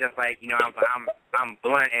way, but it's just like, you know, I'm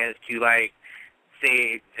blunt as to like,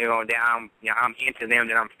 say, you know, that I'm into them,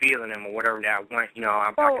 that I'm feeling them, or whatever that I want. You know,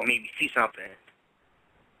 I can maybe see something.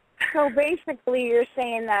 So basically, you're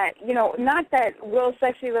saying that, you know, not that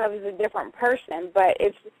WillSexyLove is a different person, but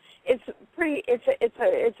it's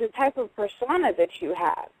a type of persona that you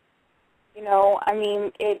have. You know, I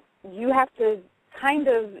mean, you have to kind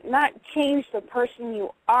of not change the person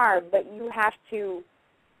you are, but you have to,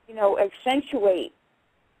 you know, accentuate,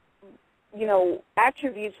 you know,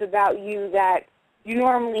 attributes about you that you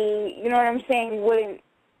normally, you know what I'm saying, wouldn't.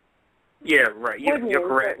 Yeah, right. You're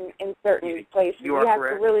correct. In certain places. You are correct.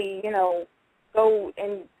 Have to really, you know, go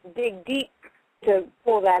and dig deep to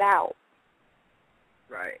pull that out.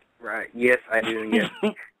 Right. Yes, I do, yes.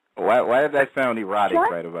 Why did that sound erotic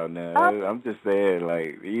right about now? I'm just saying,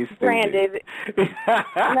 like, you stupid. Branded.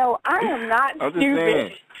 No, I am not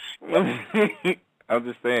stupid. I'm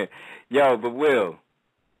just saying. Yo, but Will,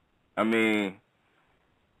 I mean,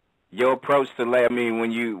 your approach to, I mean,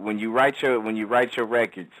 when you write your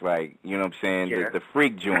records, like, you know what I'm saying, the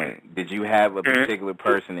Freak joint, did you have a particular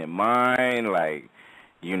person in mind? Like,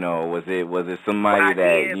 you know, was it somebody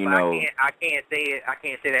that, you know? I can't say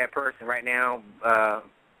that person right now.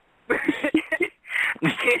 I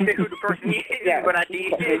can't say who the person is, but I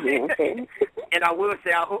did. And I will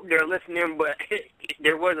say, I hope they're listening, but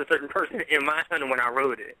there was a certain person in mind when I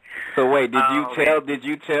wrote it. So wait, did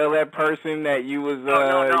you tell that person that you was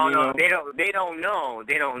No, they don't know,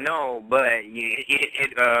 but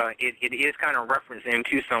it is kind of referencing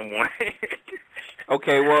to someone.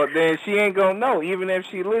 Okay, well then she ain't gonna know. Even if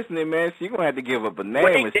she listening, man, she gonna have to give up a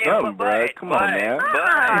name or something, bro. Come on now.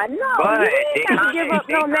 No, he ain't got to give up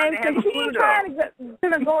no name because she's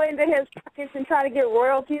gonna go into his pockets and try to get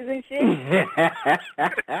royalties and shit.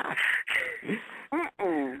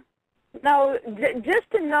 No, just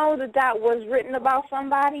to know that was written about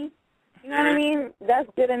somebody, you know what I mean? That's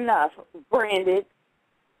good enough. Branded.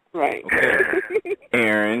 Right. Okay.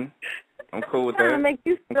 Aaron. I'm cool with that. I'm trying to make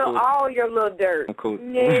you spill all your little dirt. I'm cool.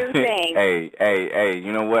 No thanks. Hey,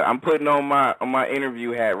 you know what? I'm putting on my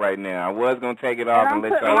interview hat right now. I was going to take it off and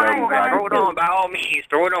let y'all ladies rock. Throw it on, by all means.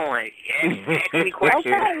 Throw it on. Ask me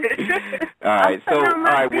questions. Okay. All right, so, all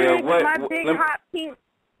right, Will. My big hot pink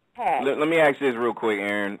hat. Let me ask you this real quick,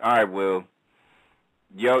 Aaron. All right, Will.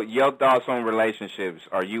 Your thoughts on relationships.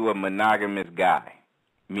 Are you a monogamous guy?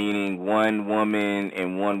 Meaning one woman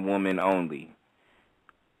and one woman only?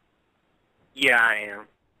 Yeah, I am.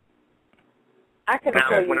 I can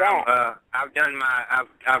tell you that. I've done my.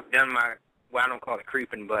 Well, I don't call it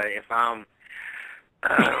creeping, but if I'm,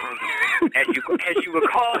 as you would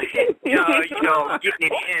call it, you know,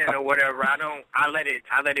 getting it in or whatever, I let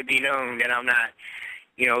it be known that I'm not,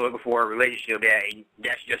 you know, looking for a relationship.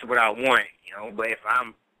 That's just what I want, you know. But if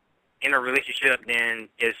I'm in a relationship, then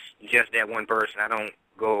it's just that one person. I don't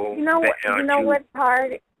go. You know what's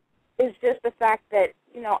hard is just the fact that,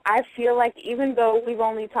 you know, I feel like even though we've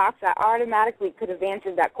only talked, I automatically could have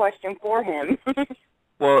answered that question for him.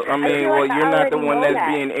 Well, I mean, feel like I you're not the already one know that's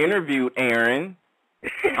that. being interviewed, Aaron.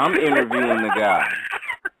 I'm interviewing the guy.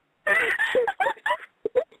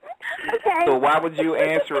 Okay. So why would you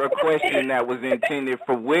answer a question that was intended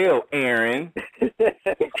for Will, Aaron? Hey,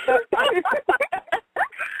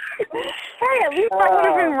 at least I would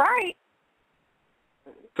have been right.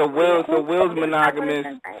 So Will's monogamous.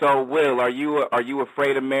 So Will, are you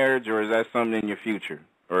afraid of marriage, or is that something in your future,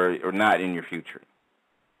 or not in your future?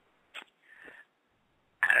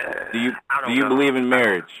 Do you believe in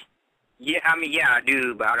marriage? Yeah, I mean, yeah, I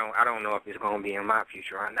do, but I don't know if it's gonna be in my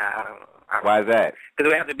future or not. I don't know. Why is that?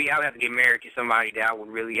 Because I would have to get married to somebody that I would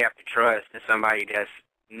really have to trust, and somebody that's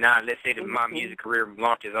not. Let's say that my music career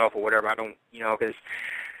launches off or whatever. I don't, because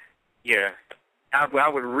yeah,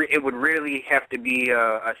 it would really have to be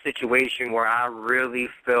a situation where I really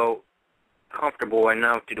felt comfortable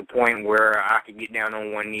enough to the point where I could get down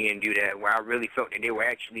on one knee and do that, where I really felt that they were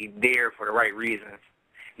actually there for the right reasons.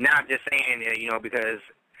 Not just saying that, because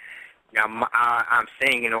I'm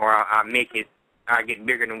singing or I get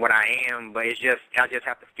bigger than what I am, but I just have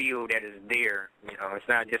to feel that it's there. It's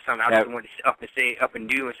not just something I just want to up and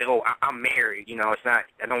do and say, oh, I'm married. It's not.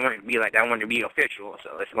 I don't want it to be like that. I want it to be official.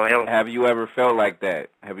 So it's going to help. Have you ever felt like that?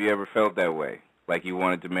 Have you ever felt that way? Like you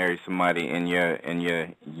wanted to marry somebody in your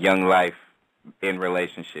young life in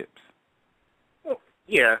relationships?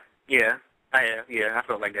 Yeah, I have. Yeah, I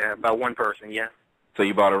felt like that about one person. Yeah. So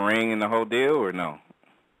you bought a ring and the whole deal, or no?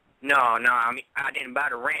 No. I mean, I didn't buy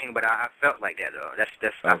the ring, but I felt like that though.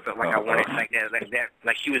 I felt like I wanted like that.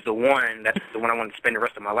 Like she was the one. That's the one I wanted to spend the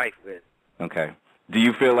rest of my life with. Okay. Do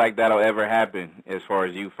you feel like that'll ever happen as far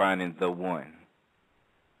as you finding the one?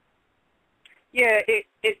 Yeah, I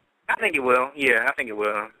think it will. Yeah, I think it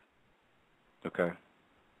will. Okay.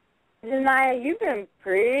 Denaya, you've been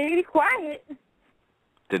pretty quiet.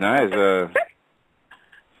 Denaya's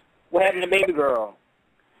What happened to baby girl?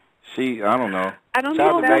 I don't know. I don't Shout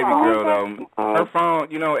know out to that baby girl phone. though. Her phone,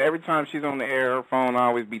 every time she's on the air, her phone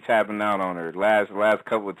always be tapping out on her. Last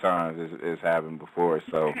couple of times it's happened before.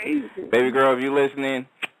 So, Crazy. baby girl, if you listening,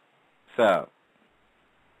 what's up?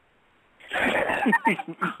 Yeah,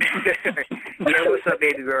 what's up,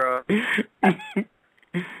 baby girl?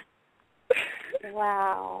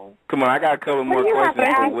 Wow. Come on, I got a couple more questions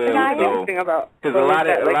for Will. So, because a lot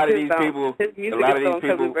of these people, his music is so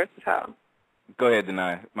incredibly versatile. Go ahead,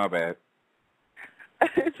 Denai. My bad.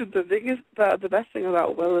 The best thing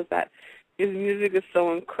about Will is that his music is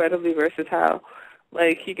so incredibly versatile.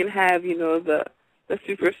 Like he can have, the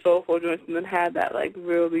super soulful joints and then have that like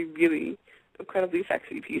really, really incredibly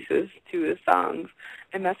sexy pieces to his songs.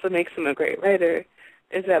 And that's what makes him a great writer,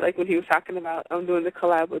 is that like when he was talking about doing the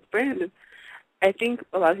collab with Brandon, I think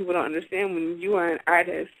a lot of people don't understand when you are an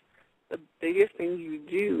artist, the biggest thing you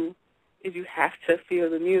do is you have to feel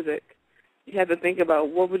the music. You have to think about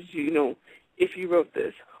what would you, if you wrote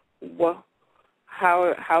this,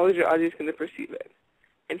 how is your audience going to perceive it?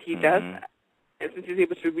 And he does that. And since he's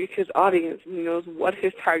able to reach his audience and he knows what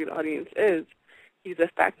his target audience is, he's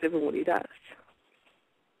effective in what he does.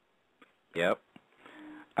 Yep,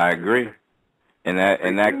 I agree. And that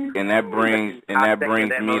brings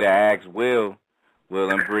me to ask Will. Will,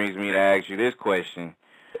 and brings me to ask you this question: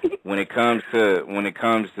 when it comes to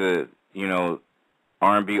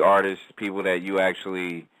R&B artists, people that you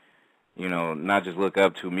actually, not just look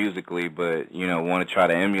up to musically, but want to try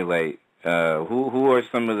to emulate. Who are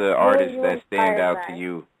some of the artists that stand out to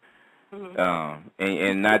you,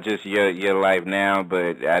 and not just your life now,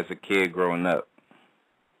 but as a kid growing up?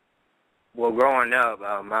 Well, growing up,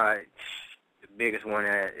 the biggest one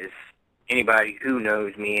is anybody who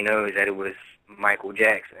knows me knows that it was Michael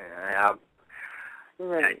Jackson.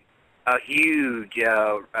 Right. A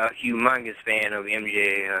humongous fan of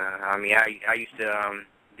MJ. I used to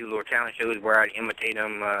do little talent shows where I'd imitate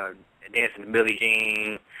him, dancing to Billie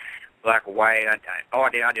Jean, Black or White. I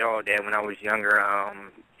did all that when I was younger.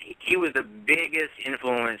 He was the biggest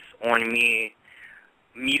influence on me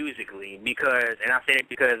musically because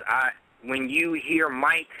when you hear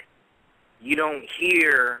Mike, you don't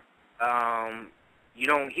hear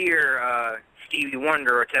Stevie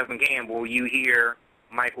Wonder or Tevin Campbell. You hear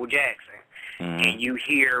Michael Jackson, and you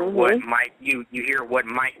hear what Mike you hear what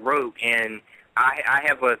Mike wrote, and I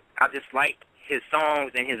just like his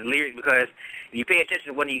songs and his lyrics because if you pay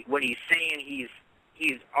attention to what he's saying,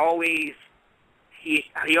 he's always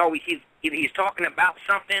talking about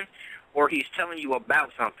something or he's telling you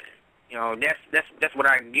about something. That's what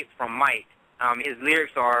I get from Mike. His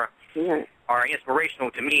lyrics are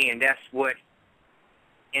inspirational to me, and that's what,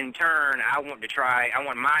 in turn, I want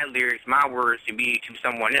my lyrics, my words to be to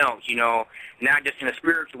someone else, not just in a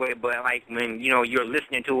spiritual way, but like when, you're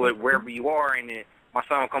listening to it wherever you are, and my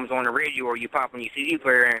song comes on the radio or you pop on your CD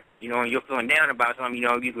player, and, you know, and you're feeling down about something, you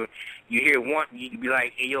know, you hear one, you be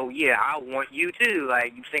like, hey, yo, yeah, I want you too.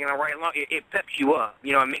 Like, you singing right along, it peps you up.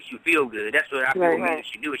 You know, it makes you feel good. That's what I feel music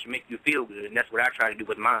should do. It should make you feel good, and that's what I try to do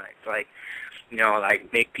with mine. It's like, you know, like,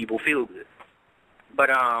 make people feel good.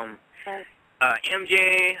 But,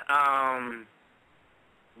 MJ,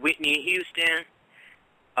 Whitney Houston,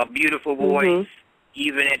 a beautiful voice.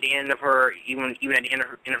 Even at the end of her, even at the end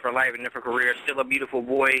of her life, end of her career, still a beautiful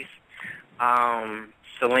voice.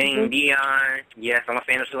 Celine Dion, yes, I'm a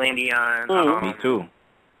fan of Celine Dion.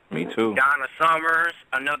 Me too. Donna Summers,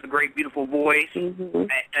 another great, beautiful voice.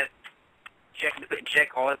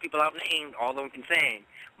 Check all the people I've named, all of them can sing.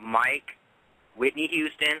 Mike, Whitney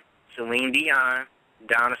Houston, Celine Dion,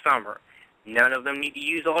 Donna Summer. None of them need to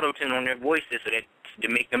use auto-tune on their voices to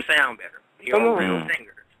make them sound better. They're all real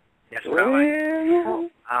singers. That's what I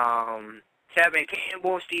like. Tevin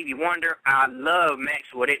Campbell, Stevie Wonder. I love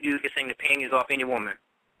Maxwell. That dude can sing the panties off any woman.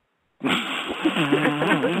 No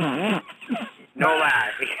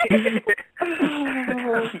lie. This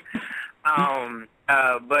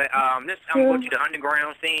I'm going to the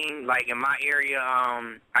underground scene, like in my area.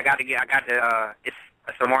 It's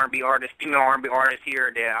some R&B artists, female R&B artists here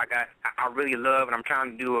that I really love, and I'm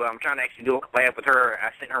trying to actually do a collab with her.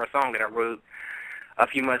 I sent her a song that I wrote a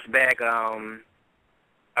few months back. Her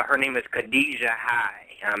name is Khadijah High.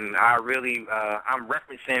 I'm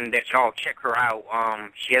referencing that y'all check her out.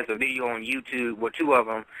 She has a video on YouTube with two of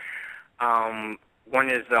them. One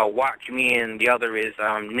is Watch Me, and the other is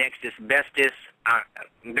Next is Bestest.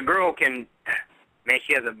 The girl can, man,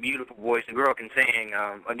 she has a beautiful voice. The girl can sing.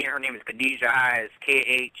 Again, her name is Khadijah High. It's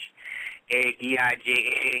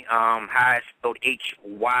Khaeija. High is spelled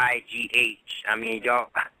Hygh. I mean, y'all,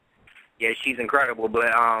 yeah, she's incredible.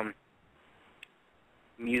 But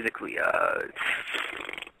musically,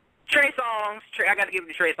 Trey Songz. I got to give it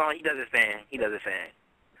to Trey Songz. He does his thing.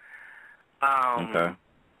 Okay.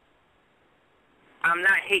 I'm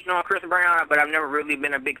not hating on Chris Brown, but I've never really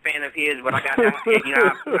been a big fan of his. But I look at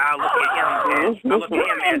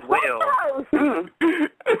him as well.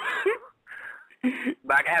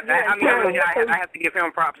 But I have to give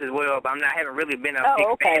him props as well. But I haven't really been a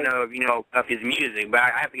big fan of of his music. But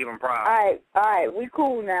I have to give him props. All right, we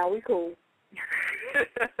cool now. We cool.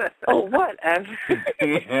 Whatever.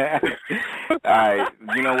 Yeah. All right.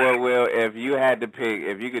 You know what, Will? If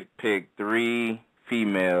you could pick three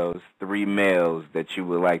females, three males that you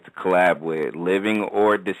would like to collab with, living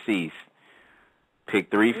or deceased, pick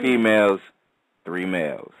three females, three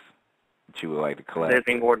males that you would like to collab.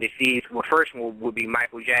 Living or deceased. Well, first one would be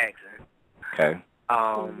Michael Jackson. Okay.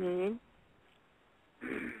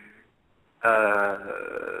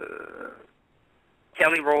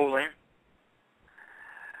 Kelly Rowland.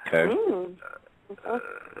 Okay.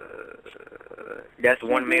 That's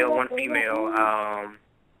one male, one female.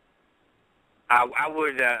 I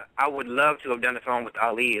would love to have done a song with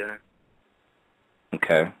Aaliyah.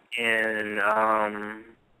 Okay. And I'm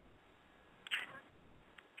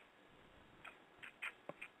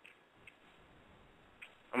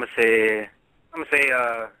gonna say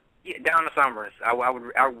Donna Summers. I love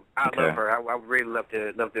her. I would really love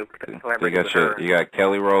to collaborate with her. You got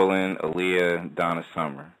Kelly Rowland, Aaliyah, Donna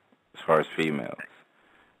Summer, as far as females.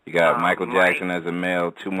 You got Michael Jackson as a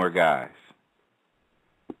male, two more guys.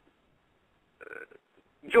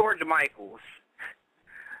 George Michaels.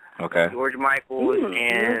 Okay. George Michaels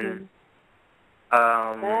and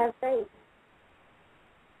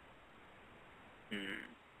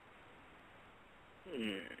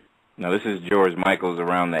Now, this is George Michaels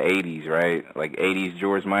around the 80s, right? Like 80s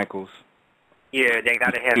George Michaels? Yeah, they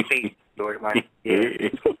got to have faith, George Michaels. Yeah.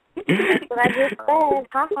 That's what I just said. Ha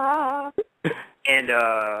ha. And,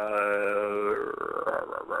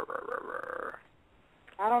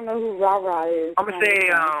 I don't know who Ra-Ra is. I'm going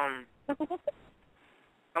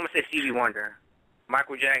to say Stevie Wonder.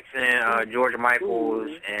 Michael Jackson, George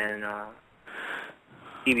Michaels, and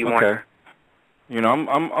Stevie Wonder. You know,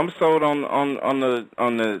 I'm sold on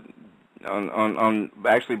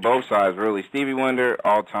actually both sides really. Stevie Wonder,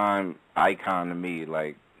 all time icon to me.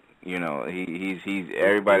 Like, you know, he's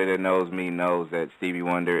everybody that knows me knows that Stevie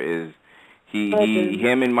Wonder is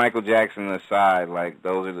him and Michael Jackson aside, like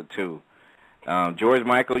those are the two. George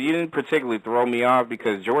Michael, you didn't particularly throw me off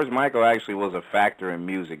because George Michael actually was a factor in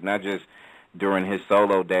music, not just during his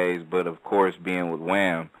solo days, but of course being with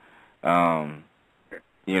Wham.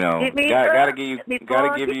 You know, gotta give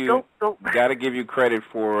you credit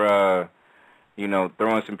for you know,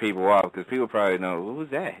 throwing some people off because people probably know who was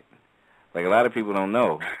that. Like a lot of people don't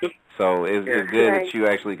know, so it's good that you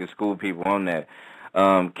actually can school people on that.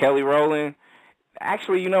 Kelly Rowland,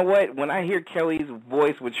 Actually, you know what? When I hear Kelly's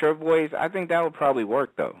voice with your voice, I think that would probably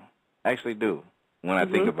work, though. I actually do, when I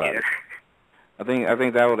think about it. I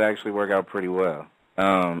think that would actually work out pretty well.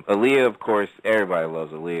 Aaliyah, of course, everybody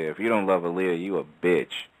loves Aaliyah. If you don't love Aaliyah, you a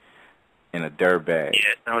bitch and a dirtbag.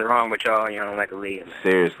 Yeah, something's wrong with y'all. You don't like Aaliyah.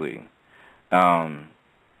 Seriously. Donna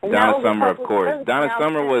Summer, of course. Donna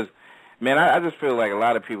Summer was, man, I just feel like a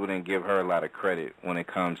lot of people didn't give her a lot of credit when it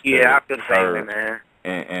comes to I feel the same her way, man.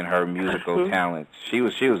 And her musical talents. She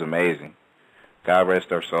was amazing. God rest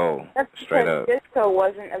her soul. That's straight up. Disco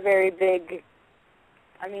wasn't a very big.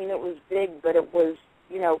 I mean, it was big, but it was,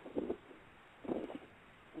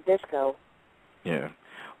 disco. Yeah.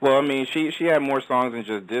 Well, I mean, she had more songs than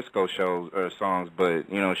just disco songs, but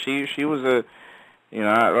she was a,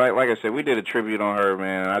 like I said, we did a tribute on her,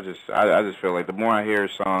 man. I just feel like the more I hear her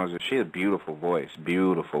songs, she had a beautiful voice. She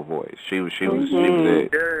was it.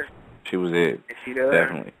 Sure. She was it. She does.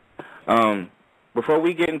 Definitely. Before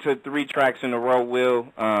we get into 3 tracks in a row, Will,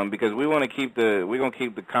 because we're gonna keep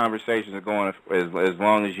the conversations going as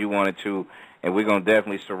long as you wanted to, and we're gonna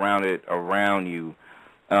definitely surround it around you.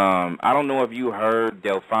 I don't know if you heard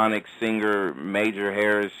Delphonic singer Major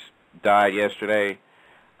Harris died yesterday.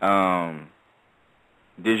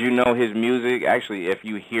 Did you know his music? Actually, if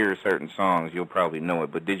you hear certain songs, you'll probably know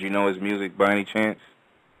it. But did you know his music by any chance?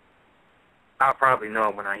 I'll probably know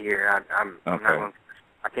it when I hear it. I'm not Okay. going.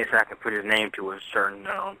 I can't say I can put his name to a certain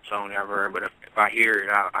song I've heard, but if I hear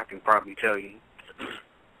it, I can probably tell you.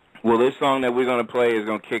 Well, this song that we're going to play is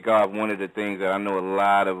going to kick off one of the things that I know a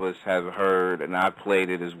lot of us have heard, and I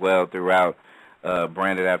played it as well throughout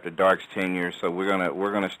Branded After Dark's tenure. So we're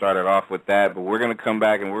gonna start it off with that, but we're going to come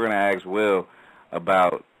back and we're going to ask Will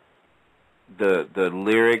about the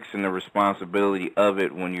lyrics and the responsibility of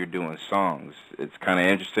it when you're doing songs. It's kind of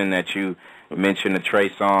interesting that you mentioned the Trey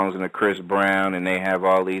Songz and the Chris Brown, and they have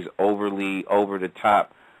all these overly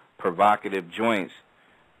over-the-top provocative joints.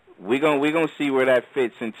 We're gonna see where that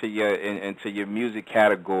fits into your music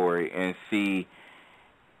category, and see.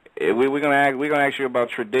 We're gonna ask you about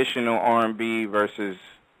traditional R&B versus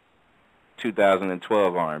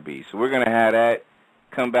 2012 R&B. So we're gonna have that.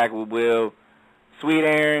 Come back with Will, Sweet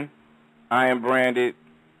Aaron, I Am Branded,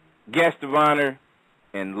 guest of honor,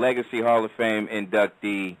 and Legacy Hall of Fame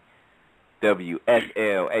inductee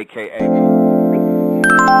W.S.L, a.k.a.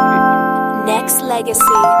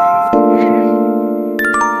 Nexxlegacy.